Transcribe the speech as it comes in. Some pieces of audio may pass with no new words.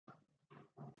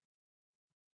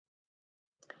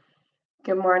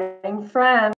Good morning,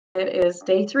 friends. It is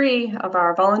day 3 of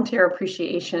our volunteer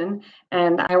appreciation,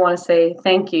 and I want to say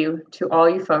thank you to all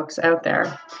you folks out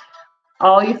there.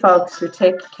 All you folks who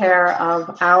take care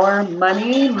of our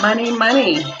money. It's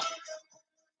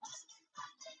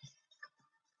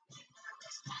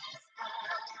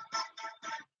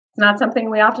not something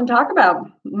we often talk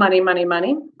about, money,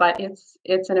 but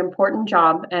it's an important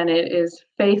job, and it is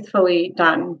faithfully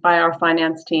done by our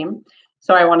finance team.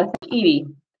 So I want to thank Edie,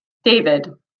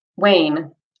 David,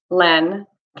 Wayne, Len,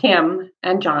 Kim,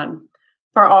 and John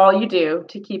for all you do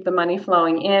to keep the money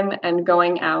flowing in and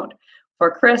going out. For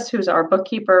Chris, who's our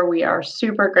bookkeeper, we are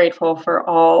super grateful for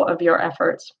all of your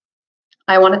efforts.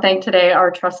 I want to thank today our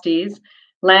trustees,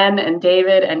 Len and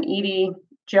David and Edie,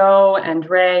 Joe and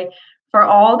Ray, for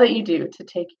all that you do to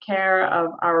take care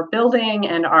of our building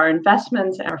and our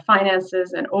investments and our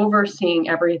finances and overseeing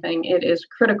everything. It is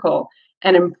critical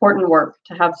and important work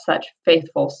to have such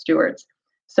faithful stewards.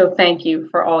 So thank you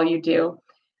for all you do.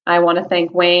 I want to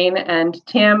thank Wayne and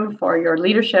Tim for your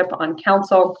leadership on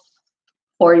council,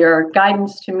 for your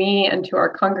guidance to me and to our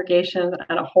congregation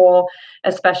as a whole,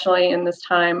 especially in this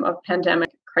time of pandemic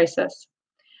crisis.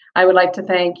 I would like to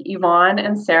thank Yvonne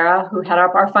and Sarah, who head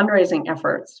up our fundraising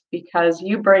efforts, because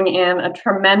you bring in a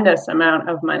tremendous amount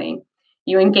of money.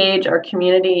 You engage our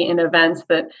community in events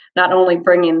that not only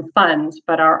bring in funds,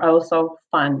 but are also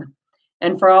fun.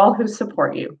 And for all who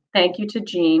support you, thank you to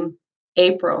Jean,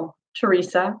 April,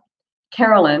 Teresa,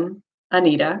 Carolyn,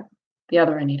 Anita, the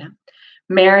other Anita,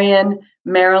 Marion,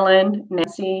 Marilyn,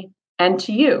 Nancy, and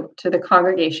to you, to the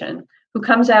congregation, who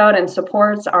comes out and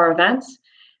supports our events,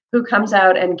 who comes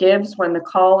out and gives when the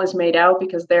call is made out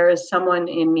because there is someone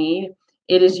in need.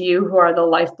 It is you who are the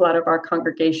lifeblood of our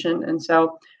congregation. And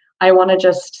so I want to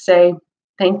just say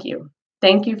thank you.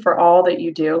 Thank you for all that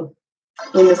you do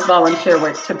in this volunteer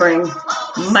work to bring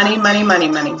money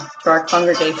to our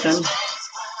congregation.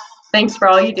 Thanks for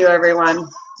all you do, everyone.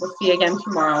 We'll see you again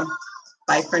tomorrow.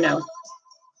 Bye for now.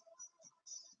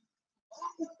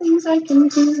 The things I can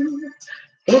do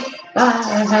if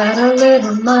I had a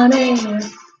little money.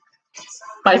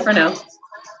 Bye for now.